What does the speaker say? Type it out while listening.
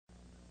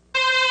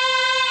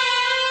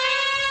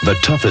the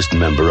toughest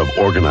member of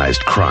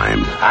organized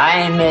crime.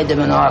 I made them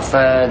an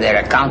offer their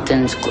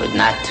accountants could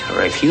not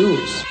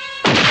refuse.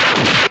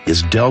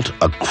 Is dealt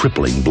a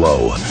crippling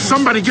blow.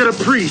 Somebody get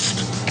a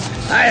priest.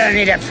 I don't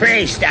need a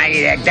priest, I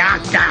need a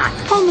doctor.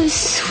 Oh, my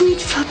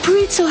sweet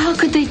Fabrizio, how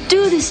could they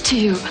do this to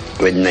you?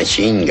 With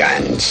machine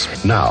guns.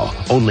 Now,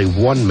 only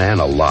one man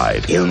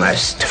alive. You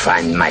must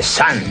find my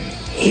son.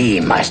 He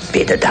must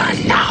be the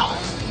Don now.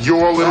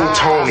 You're little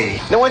Tony.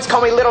 No one's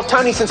called me Little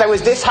Tony since I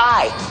was this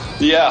high.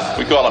 Yeah,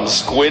 we call him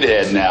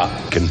Squidhead now.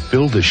 Can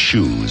fill the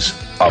shoes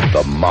of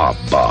the mob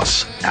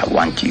boss. I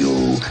want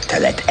you to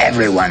let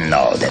everyone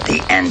know that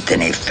the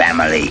Anthony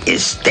family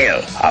is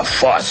still a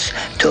force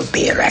to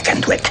be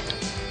reckoned with.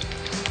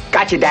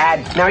 Gotcha,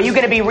 Dad. Now, are you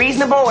going to be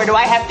reasonable, or do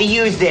I have to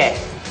use this?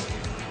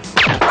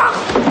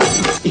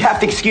 You have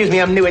to excuse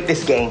me, I'm new at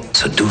this game.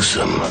 Seduce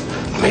him,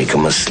 make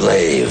him a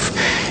slave,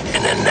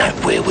 and then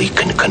that way we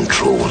can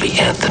control the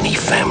Anthony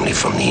family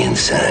from the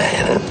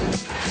inside.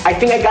 I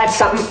think I got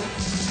something.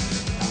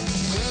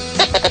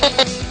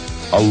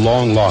 A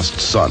long-lost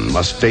son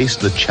must face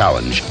the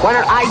challenge. Why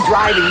don't I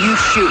drive and you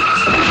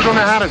shoot? You don't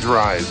know how to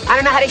drive. I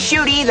don't know how to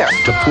shoot either.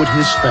 To put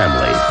his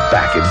family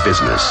back in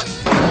business.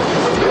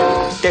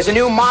 There's a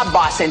new mob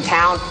boss in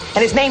town,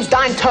 and his name's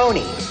Don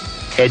Tony.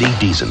 Eddie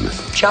Dezen.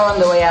 Show them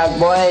the way out,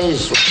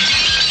 boys.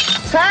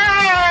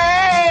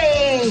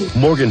 Hey!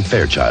 Morgan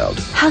Fairchild.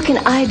 How can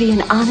I be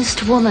an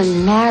honest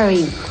woman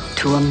married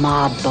to a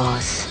mob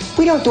boss?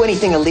 We don't do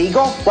anything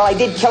illegal. Well, I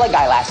did kill a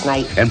guy last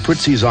night. And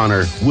Pritzi's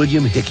honor,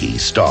 William Hickey,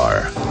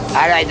 star.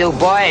 How'd I do,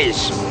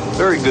 boys?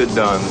 Very good,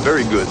 Don.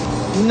 Very good.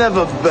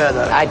 Never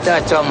better. I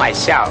thought so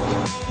myself.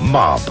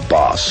 Mob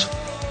Boss.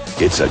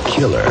 It's a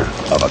killer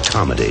of a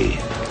comedy.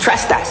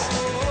 Trust us.